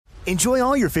Enjoy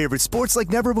all your favorite sports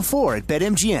like never before at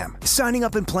BetMGM. Signing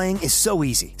up and playing is so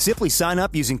easy. Simply sign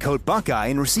up using code Buckeye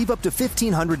and receive up to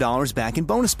 $1,500 back in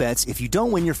bonus bets if you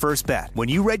don't win your first bet. When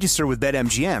you register with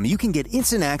BetMGM, you can get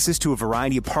instant access to a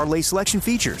variety of parlay selection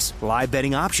features, live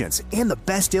betting options, and the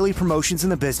best daily promotions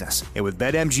in the business. And with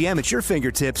BetMGM at your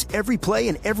fingertips, every play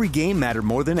and every game matter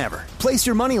more than ever. Place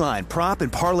your moneyline, prop,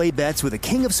 and parlay bets with the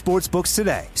king of sportsbooks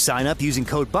today. Sign up using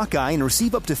code Buckeye and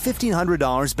receive up to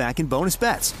 $1,500 back in bonus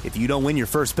bets if you don't win your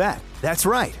first bet. That's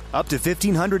right, up to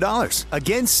 $1,500.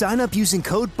 Again, sign up using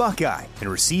code Buckeye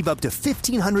and receive up to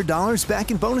 $1,500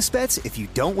 back in bonus bets if you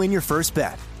don't win your first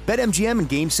bet. BetMGM and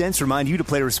GameSense remind you to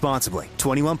play responsibly.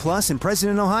 21 plus and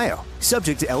present in Ohio.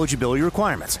 Subject to eligibility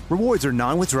requirements. Rewards are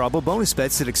non-withdrawable bonus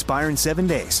bets that expire in 7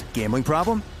 days. Gambling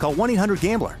problem? Call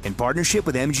 1-800-GAMBLER in partnership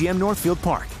with MGM Northfield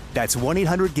Park. That's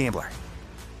 1-800-GAMBLER.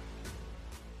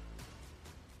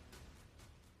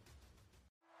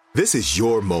 This is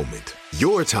your moment,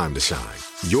 your time to shine,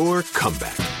 your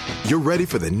comeback. You're ready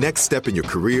for the next step in your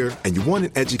career, and you want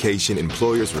an education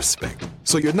employers respect.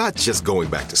 So you're not just going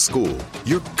back to school,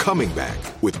 you're coming back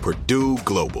with Purdue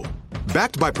Global.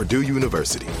 Backed by Purdue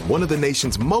University, one of the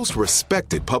nation's most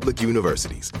respected public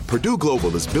universities, Purdue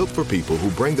Global is built for people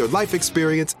who bring their life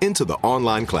experience into the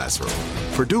online classroom.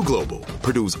 Purdue Global,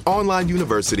 Purdue's online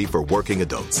university for working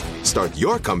adults. Start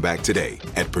your comeback today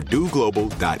at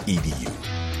purdueglobal.edu.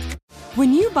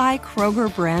 When you buy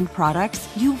Kroger brand products,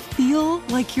 you feel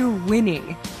like you're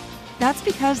winning. That's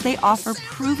because they offer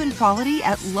proven quality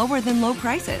at lower than low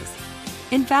prices.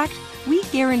 In fact, we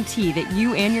guarantee that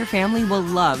you and your family will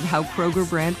love how Kroger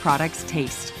brand products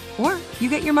taste, or you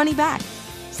get your money back.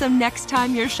 So next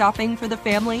time you're shopping for the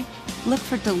family, look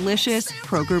for delicious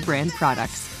Kroger brand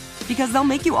products, because they'll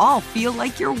make you all feel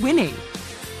like you're winning.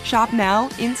 Shop now,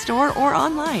 in-store, or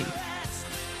online.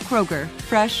 Kroger,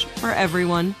 fresh for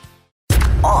everyone.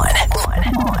 On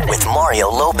with Mario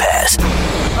Lopez.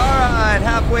 All right,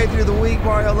 halfway through the week,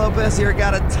 Mario Lopez here.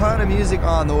 Got a ton of music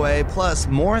on the way, plus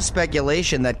more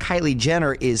speculation that Kylie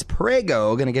Jenner is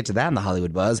prego. Gonna get to that in the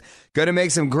Hollywood Buzz. Gonna make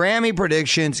some Grammy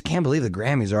predictions. Can't believe the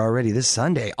Grammys are already this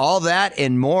Sunday. All that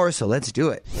and more, so let's do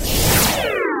it.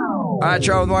 All right,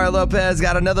 Charles with Mario Lopez.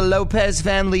 Got another Lopez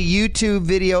family YouTube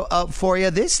video up for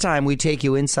you. This time we take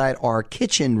you inside our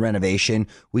kitchen renovation.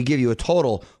 We give you a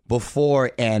total before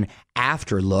and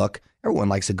after look. Everyone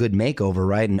likes a good makeover,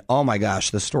 right? And oh my gosh,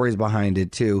 the stories behind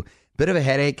it too. Bit of a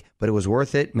headache, but it was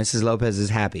worth it. Mrs. Lopez is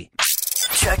happy.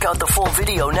 Check out the full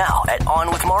video now at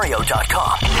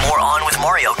OnWithMario.com. More On With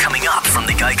Mario coming up from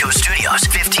the Geico Studios.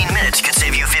 15 minutes could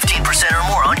save you 15% or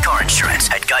more on car insurance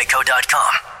at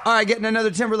Geico.com. All right, getting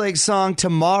another Timberlake song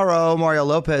tomorrow. Mario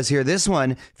Lopez here. This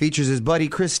one features his buddy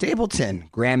Chris Stapleton,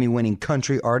 Grammy-winning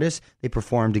country artist. They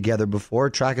performed together before.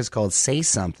 Track is called Say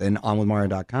Something.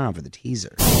 OnWithMario.com for the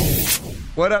teaser.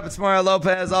 What up? It's Mario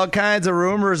Lopez. All kinds of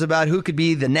rumors about who could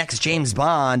be the next James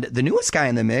Bond. The newest guy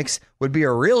in the mix would be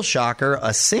a real shocker,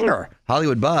 a singer.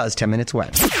 Hollywood Buzz, 10 minutes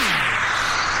wet.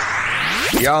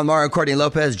 Y'all, Mario, Courtney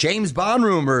Lopez. James Bond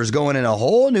rumors going in a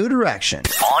whole new direction.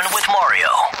 On with Mario,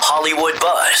 Hollywood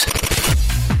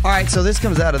Buzz. All right, so this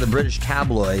comes out of the British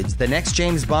tabloids. The next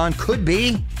James Bond could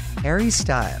be Harry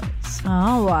Styles.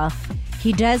 Oh, well,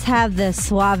 he does have the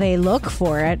suave look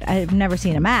for it. I've never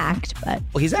seen him act, but...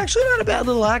 Well, he's actually not a bad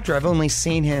little actor. I've only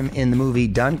seen him in the movie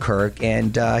Dunkirk,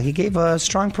 and he gave a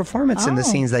strong performance in the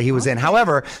scenes that he was in.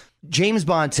 However, James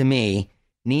Bond, to me,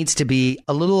 needs to be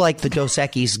a little like the Dos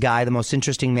Equis guy, the most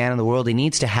interesting man in the world. He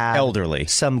needs to have elderly,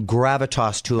 some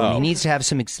gravitas to him. He needs to have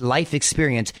some life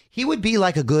experience. He would be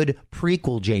like a good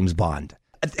prequel James Bond.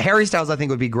 Harry Styles, I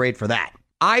think, would be great for that.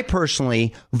 I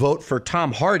personally vote for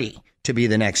Tom Hardy to be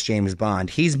the next James Bond.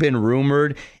 He's been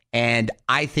rumored, and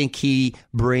I think he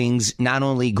brings not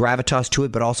only gravitas to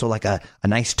it, but also like a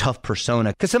nice, tough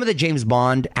persona. Because some of the James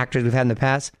Bond actors we've had in the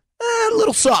past, a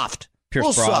little soft.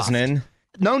 Pierce Brosnan. Soft.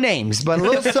 No names, but a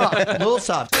little soft. A little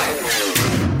soft.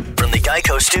 From the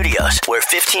Geico Studios, where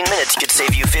 15 minutes could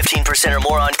save you 15% or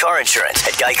more on car insurance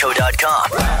at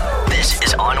Geico.com. This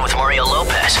is On with Mario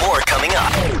Lopez. More coming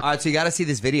up. All right, so you got to see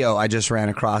this video I just ran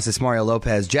across. It's Mario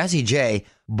Lopez. Jessie J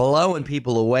blowing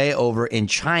people away over in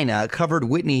China. Covered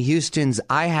Whitney Houston's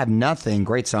I Have Nothing,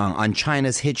 great song, on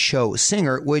China's hit show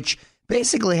Singer, which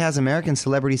basically has American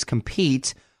celebrities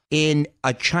compete in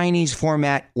a Chinese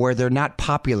format where they're not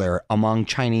popular among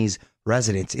Chinese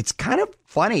residents. It's kind of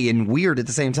funny and weird at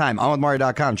the same time.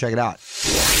 OnWithMario.com. Check it out.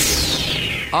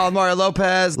 On with Mario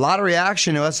Lopez. A lot of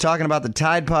reaction to us talking about the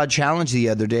Tide Pod Challenge the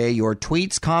other day. Your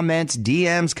tweets, comments,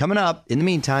 DMs coming up. In the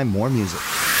meantime, more music.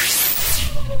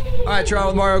 All right, you're on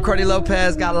with Mario Courtney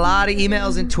Lopez. Got a lot of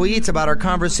emails and tweets about our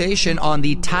conversation on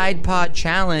the Tide Pod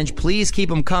Challenge. Please keep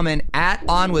them coming at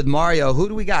On With Mario. Who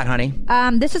do we got, honey?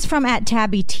 This is from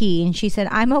 @TabbyT, and she said,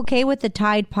 "I'm okay with the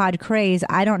Tide Pod craze.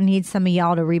 I don't need some of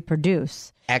y'all to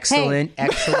reproduce." Excellent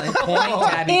point,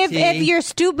 Tabby If T. you're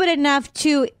stupid enough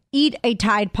to eat a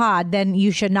Tide Pod, then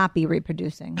you should not be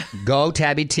reproducing. Go,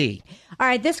 Tabby T. All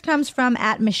right, this comes from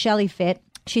 @MichelleFit.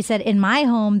 She said, "In my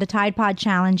home, the Tide Pod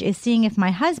Challenge is seeing if my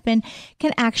husband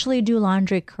can actually do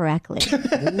laundry correctly."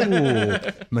 Ooh,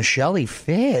 Michelle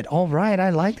Fit. All right, I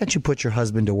like that you put your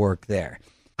husband to work there.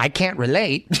 I can't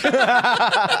relate, but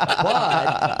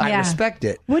I respect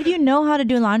it. Would you know how to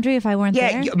do laundry if I weren't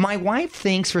there? Yeah, my wife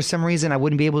thinks for some reason I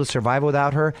wouldn't be able to survive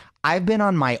without her. I've been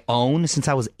on my own since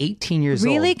I was 18 years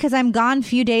old. Really? Because I'm gone a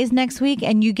few days next week,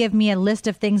 and you give me a list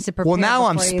of things to prepare. Well, now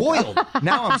I'm before you go. spoiled.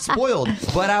 Now I'm spoiled.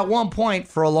 But at one point,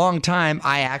 for a long time,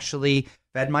 I actually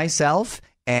fed myself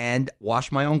and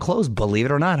wash my own clothes. Believe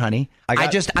it or not, honey.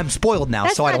 I'm spoiled now,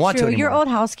 That's so I don't want to anymore. Your old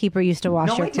housekeeper used to wash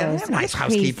No, your I didn't clothes. have a nice That's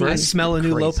housekeeper. crazy. I smell a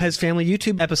new Crazy. Lopez Family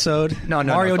YouTube episode. No,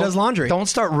 Mario does laundry. Don't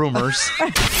start rumors.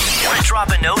 Want to drop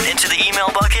a note into the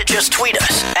email bucket? Just tweet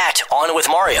us at On With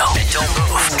Mario. And don't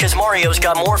move, because Mario's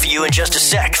got more for you in just a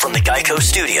sec from the Geico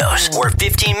Studios, where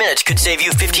 15 minutes could save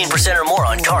you 15% or more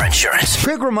on car insurance.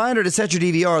 Quick reminder to set your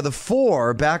DVR. The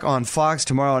 4 back on Fox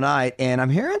tomorrow night, and I'm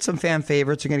hearing some fan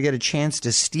favorites are going to get a chance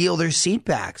to steal their seat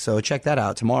back. So check that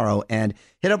out tomorrow, and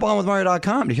hit up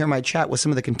onwithmario.com to hear my chat with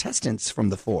some of the contestants from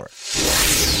the 4.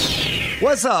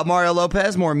 What's up, Mario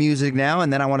Lopez? More music now,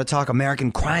 and then I want to talk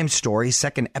American Crime Story.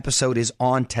 Second episode is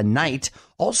on tonight.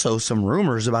 Also, some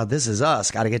rumors about This Is Us.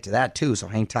 Got to get to that, too, so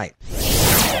hang tight.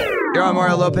 You're on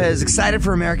Mario Lopez. Excited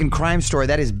for American Crime Story.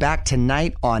 That is back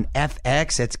tonight on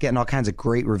FX. It's getting all kinds of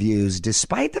great reviews,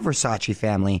 despite the Versace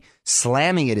family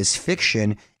slamming it as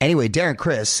fiction. Anyway, Darren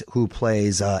Criss, who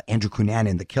plays Andrew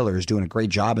Cunanan, the killer, is doing a great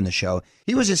job in the show.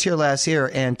 He was just here last year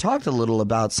and talked a little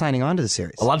about signing on to the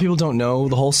series. A lot of people don't know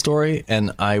the whole story,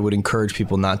 and I would encourage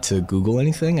people not to Google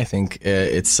anything. I think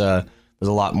it's there's a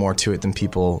lot more to it than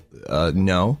people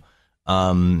know.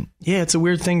 It's a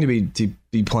weird thing to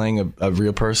be playing a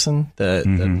real person that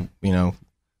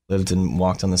lived and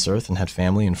walked on this earth and had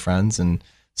family and friends, and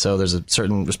so there's a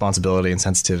certain responsibility and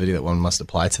sensitivity that one must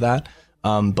apply to that.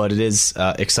 But it is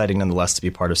exciting nonetheless to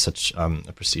be part of such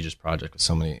a prestigious project with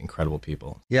so many incredible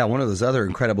people. Yeah, one of those other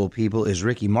incredible people is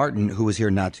Ricky Martin, who was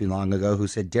here not too long ago, who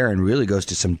said Darren really goes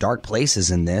to some dark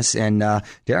places in this. And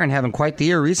Darren, having quite the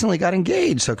year, recently got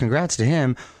engaged, so congrats to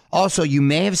him. Also, you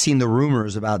may have seen the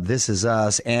rumors about This Is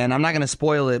Us, and I'm not going to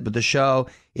spoil it, but the show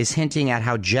is hinting at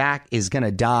how Jack is going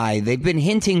to die. They've been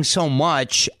hinting so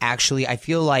much, actually, I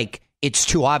feel like it's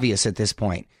too obvious at this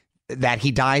point that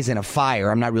he dies in a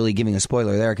fire. I'm not really giving a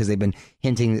spoiler there because they've been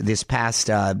hinting this past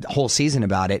whole season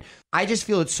about it. I just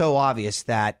feel it's so obvious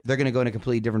that they're going to go in a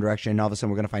completely different direction, and all of a sudden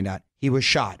we're going to find out he was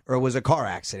shot, or it was a car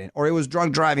accident, or it was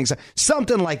drunk driving,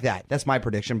 something like that. That's my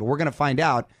prediction, but we're going to find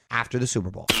out after the Super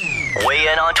Bowl.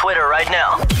 Weigh in on Twitter right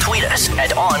now. Tweet us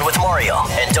at On With Mario.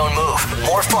 And don't move.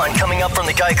 More fun coming up from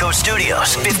the Geico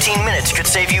Studios. 15 minutes could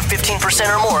save you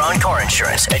 15% or more on car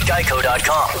insurance at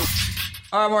geico.com.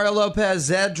 All right, Mario Lopez,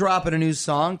 Zed dropping a new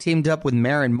song, teamed up with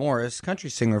Maren Morris, country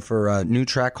singer, for a new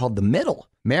track called The Middle.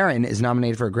 Maren is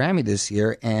nominated for a Grammy this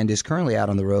year and is currently out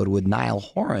on the road with Niall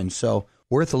Horan, so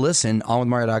worth a listen,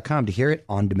 onwithmario.com to hear it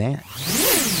on demand.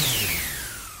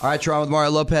 All right, you're on with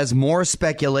Mario Lopez. More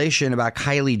speculation about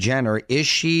Kylie Jenner. Is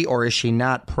she or is she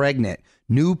not pregnant?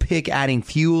 New pic adding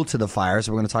fuel to the fire,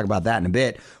 so we're going to talk about that in a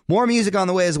bit. More music on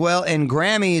the way as well, and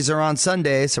Grammys are on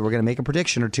Sunday, so we're going to make a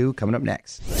prediction or two coming up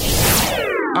next.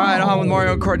 All right, on with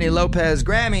Mario Courtney Lopez.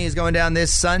 Grammys going down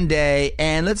this Sunday,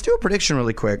 and let's do a prediction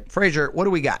really quick. Frazier, what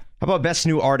do we got? How about Best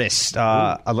New Artist?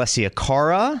 Alessia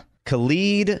Cara,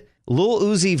 Khalid, Lil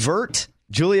Uzi Vert,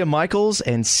 Julia Michaels,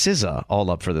 and SZA all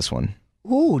up for this one.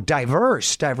 Ooh,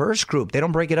 diverse group. They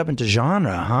don't break it up into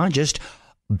genre, huh? Just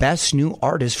Best New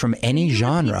Artist from any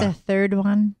genre. The third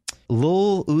one.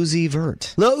 Lil Uzi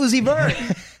Vert. Lil Uzi Vert.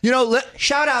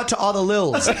 Shout out to all the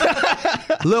Lils.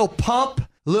 Lil Pump,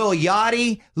 Lil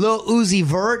Yachty, Lil Uzi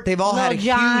Vert. They've all had a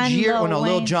huge year.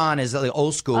 Lil Jon is the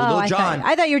old school. Lil Jon.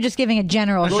 I thought you were just giving a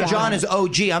general Lil shout Jon out. is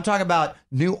OG. I'm talking about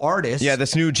new artists. Yeah,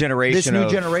 this new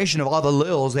generation of all the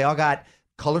Lils. They all got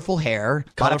colorful hair,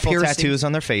 colorful tattoos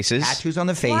on their faces.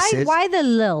 Why the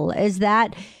Lil? Is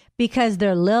that because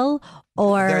they're Lil,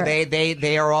 or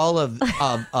they are all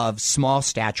of small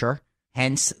stature,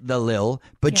 hence the Lil.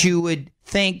 But you would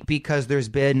think because there's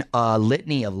been a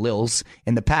litany of Lils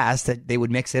in the past that they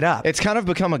would mix it up. It's kind of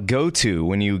become a go-to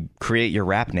when you create your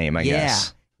rap name, I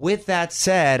guess. With that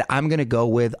said, I'm going to go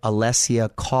with Alessia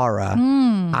Cara.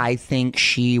 I think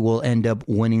she will end up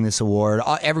winning this award.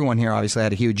 Everyone here obviously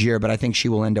had a huge year, but I think she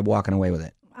will end up walking away with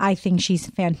it. I think she's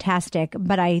fantastic,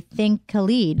 but I think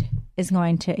Khalid is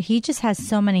going to. He just has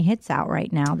so many hits out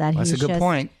right now that That's he's a good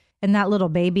point. And that little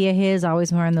baby of his,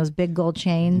 always wearing those big gold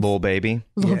chains. Lil Baby.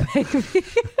 Little baby.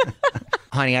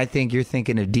 Honey, I think you're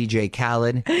thinking of DJ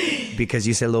Khaled because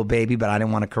you said Lil Baby, but I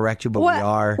didn't want to correct you, but What? we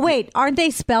are. Wait, aren't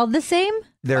they spelled the same?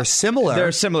 They're similar.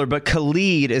 They're similar, but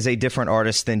Khalid is a different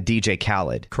artist than DJ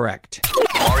Khaled. Correct.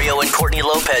 Mario and Courtney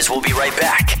Lopez will be right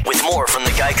back with more from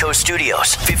the Geico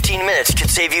Studios. 15 minutes could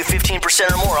save you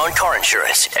 15% or more on car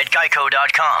insurance at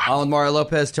geico.com. I'm with Mario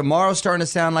Lopez. Tomorrow's starting to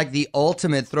sound like the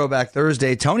ultimate Throwback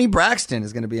Thursday. Tony Braxton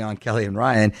is going to be on Kelly and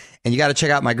Ryan. And you got to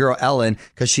check out my girl Ellen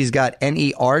because she's got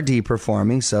NERD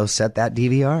performing. So set that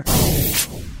DVR.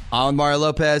 I'm with Mario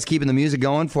Lopez, keeping the music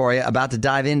going for you. About to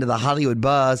dive into the Hollywood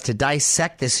buzz to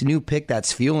dissect this new pic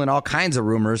that's fueling all kinds of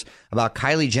rumors about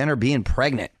Kylie Jenner being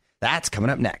pregnant. That's coming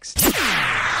up next.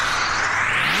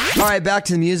 All right, back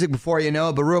to the music before you know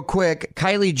it, but real quick,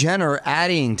 Kylie Jenner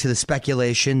adding to the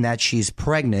speculation that she's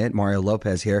pregnant. Mario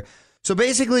Lopez here. So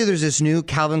basically, there's this new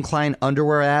Calvin Klein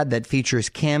underwear ad that features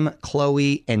Kim,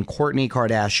 Khloe, and Kourtney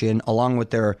Kardashian, along with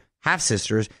their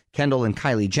half-sisters, Kendall and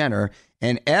Kylie Jenner.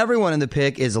 And everyone in the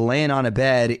pic is laying on a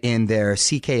bed in their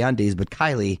CK undies, but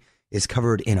Kylie is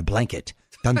covered in a blanket.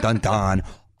 Dun, dun, dun.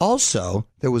 Also,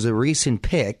 there was a recent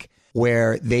pic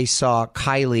where they saw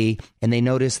Kylie and they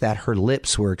noticed that her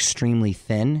lips were extremely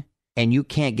thin, and you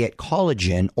can't get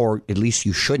collagen, or at least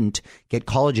you shouldn't get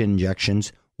collagen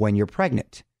injections when you're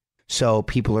pregnant. So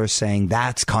people are saying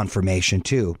that's confirmation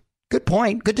too. Good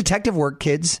point. Good detective work,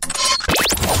 kids.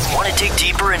 Want to dig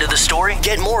deeper into the story?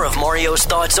 Get more of Mario's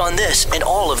thoughts on this and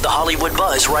all of the Hollywood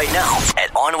buzz right now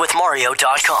at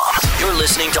OnWithMario.com. You're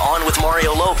listening to On with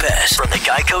Mario Lopez from the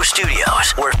Geico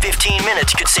Studios, where 15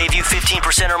 minutes could save you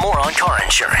 15% or more on car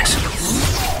insurance.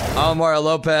 I'm Mario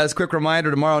Lopez. Quick reminder,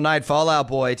 tomorrow night, Fall Out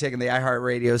Boy taking the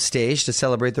iHeartRadio stage to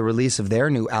celebrate the release of their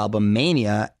new album,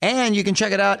 Mania. And you can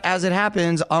check it out as it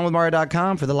happens,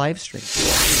 OnWithMario.com for the live stream.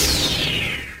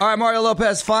 All right, Mario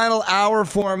Lopez, final hour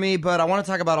for me, but I want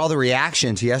to talk about all the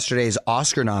reaction to yesterday's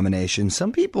Oscar nominations.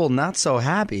 Some people not so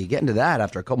happy. Get into that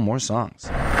after a couple more songs.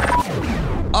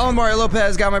 I'm Mario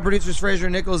Lopez. Got my producers Fraser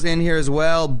Nichols in here as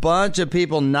well. Bunch of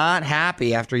people not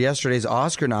happy after yesterday's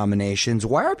Oscar nominations.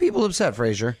 Why are people upset,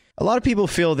 Fraser? A lot of people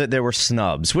feel that there were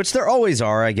snubs, which there always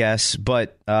are, I guess.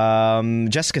 But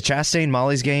Jessica Chastain,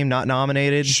 Molly's Game, not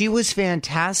nominated. She was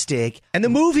fantastic. And the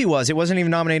movie was. It wasn't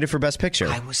even nominated for Best Picture.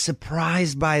 I was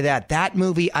surprised by that. That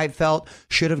movie, I felt,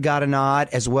 should have got a nod,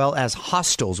 as well as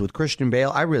Hostels with Christian Bale.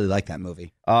 I really like that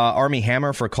movie. Armie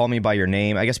Hammer for Call Me By Your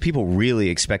Name. I guess people really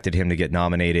expected him to get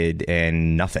nominated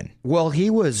and nothing. Well,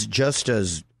 he was just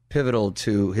as pivotal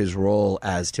to his role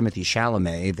as Timothée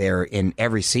Chalamet. They're in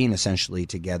every scene essentially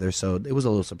together, so it was a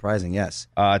little surprising, yes.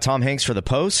 Tom Hanks for The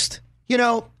Post. You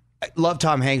know, I love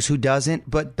Tom Hanks, who doesn't,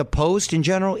 but The Post in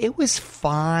general, it was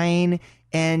fine.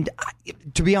 And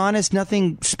to be honest,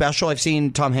 nothing special. I've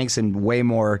seen Tom Hanks in way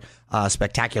more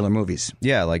spectacular movies.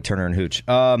 Yeah, like Turner and Hooch.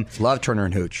 Love Turner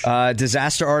and Hooch.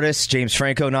 Disaster Artist, James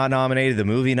Franco not nominated. The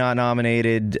movie not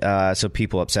nominated. So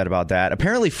people upset about that.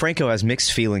 Apparently, Franco has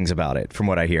mixed feelings about it, from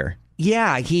what I hear.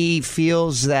 Yeah, he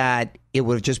feels that it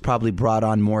would have just probably brought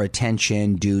on more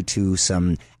attention due to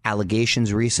some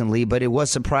allegations recently. But it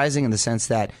was surprising in the sense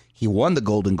that he won the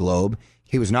Golden Globe.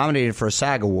 He was nominated for a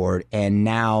SAG award and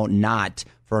now not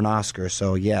for an Oscar.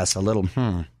 So, yes, a little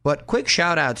But quick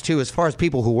shout-outs, too, as far as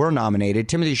people who were nominated.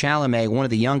 Timothée Chalamet, one of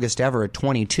the youngest ever at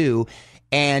 22.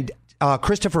 And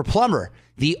Christopher Plummer,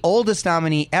 the oldest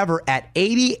nominee ever at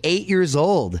 88 years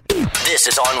old. This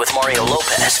is On with Mario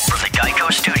Lopez from the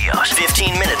Geico Studios.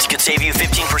 15 minutes could save you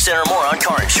 15% or more on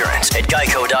car insurance at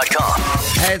geico.com.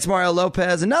 Hey, it's Mario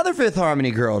Lopez. Another Fifth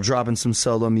Harmony girl dropping some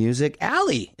solo music.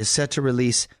 Allie is set to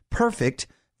release Perfect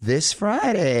this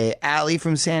Friday. Allie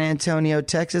from San Antonio,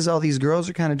 Texas. All these girls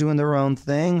are kind of doing their own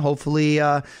thing. Hopefully,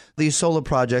 these solo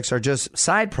projects are just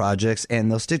side projects,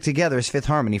 and they'll stick together as Fifth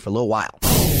Harmony for a little while.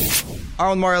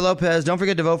 I'm Mario Lopez. Don't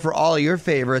forget to vote for all of your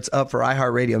favorites up for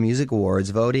iHeartRadio Music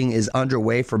Awards. Voting is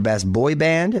underway for Best Boy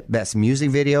Band, Best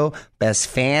Music Video, Best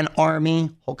Fan Army,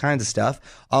 whole kinds of stuff.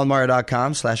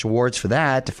 OnMario.com/awards for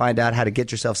that to find out how to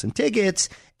get yourself some tickets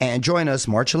and join us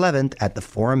March 11th at the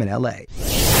Forum in LA.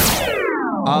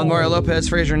 I'm Mario Lopez,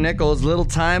 Fraser Nichols. Little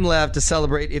time left to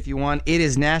celebrate if you want. It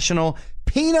is National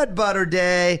Peanut Butter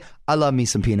Day. I love me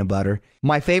some peanut butter.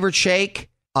 My favorite shake,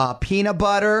 peanut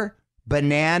butter,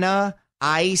 banana,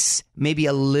 ice, maybe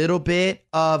a little bit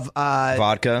of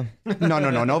vodka.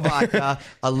 No vodka.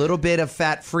 A little bit of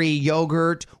fat-free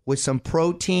yogurt with some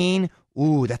protein.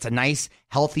 Ooh, that's a nice,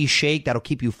 healthy shake that'll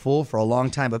keep you full for a long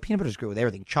time. But peanut butter's great with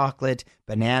everything. Chocolate,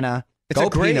 banana.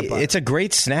 It's a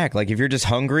great snack. Like if you're just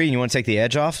hungry and you want to take the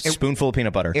edge off, spoonful of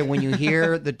peanut butter. And when you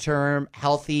hear the term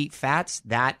healthy fats,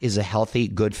 that is a healthy,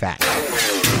 good fat.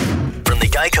 From the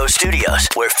Geico Studios,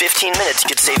 where 15 minutes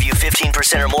could save you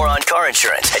 15% or more on car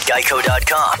insurance at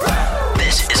geico.com.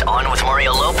 This is On with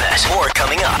Mario Lopez. More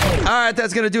coming up. All right,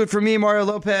 that's going to do it for me, Mario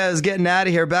Lopez, getting out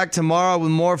of here. Back tomorrow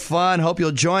with more fun. Hope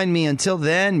you'll join me. Until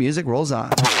then, music rolls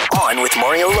on. On with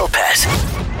Mario Lopez.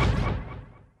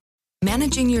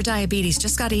 Managing your diabetes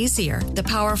just got easier. The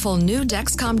powerful new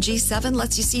Dexcom G7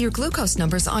 lets you see your glucose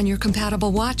numbers on your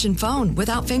compatible watch and phone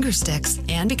without finger sticks.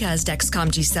 And because Dexcom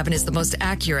G7 is the most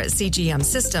accurate CGM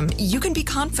system, you can be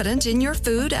confident in your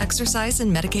food, exercise,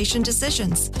 and medication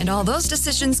decisions. And all those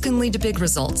decisions can lead to big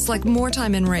results like more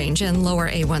time in range and lower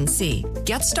A1C.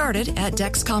 Get started at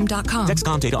Dexcom.com.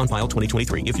 Dexcom data on file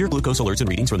 2023. If your glucose alerts and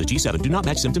readings from the G7 do not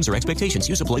match symptoms or expectations,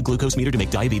 use a blood glucose meter to make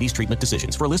diabetes treatment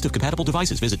decisions. For a list of compatible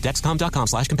devices, visit Dexcom.com/compatibility.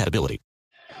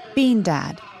 Bean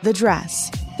Dad, The Dress,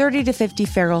 30 to 50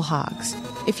 Feral Hogs.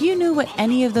 If you knew what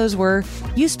any of those were,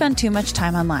 you spend too much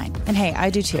time online. And hey, I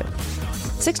do too.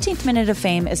 16th Minute of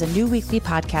Fame is a new weekly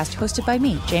podcast hosted by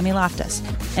me, Jamie Loftus.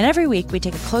 And every week we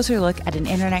take a closer look at an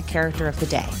internet character of the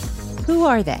day. Who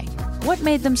are they? What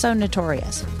made them so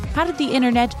notorious? How did the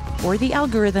internet or the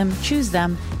algorithm choose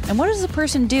them? And what does a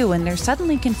person do when they're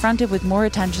suddenly confronted with more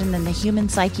attention than the human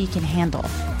psyche can handle?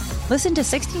 Listen to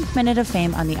 16th Minute of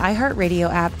Fame on the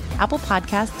iHeartRadio app, Apple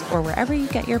Podcasts, or wherever you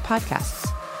get your podcasts.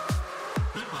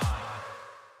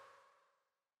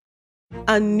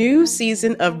 A new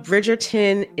season of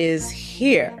Bridgerton is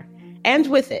here. And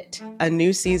with it, a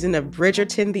new season of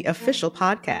Bridgerton, the official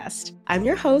podcast. I'm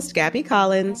your host, Gabby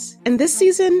Collins, and this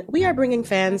season, we are bringing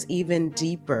fans even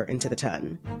deeper into the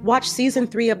ton. Watch season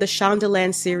 3 of the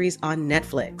Shondaland series on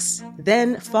Netflix.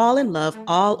 Then fall in love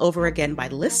all over again by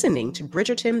listening to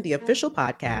Bridgerton, the official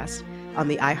podcast, on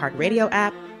the iHeartRadio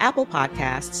app, Apple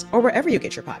Podcasts, or wherever you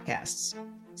get your podcasts.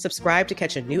 Subscribe to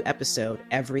catch a new episode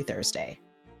every Thursday.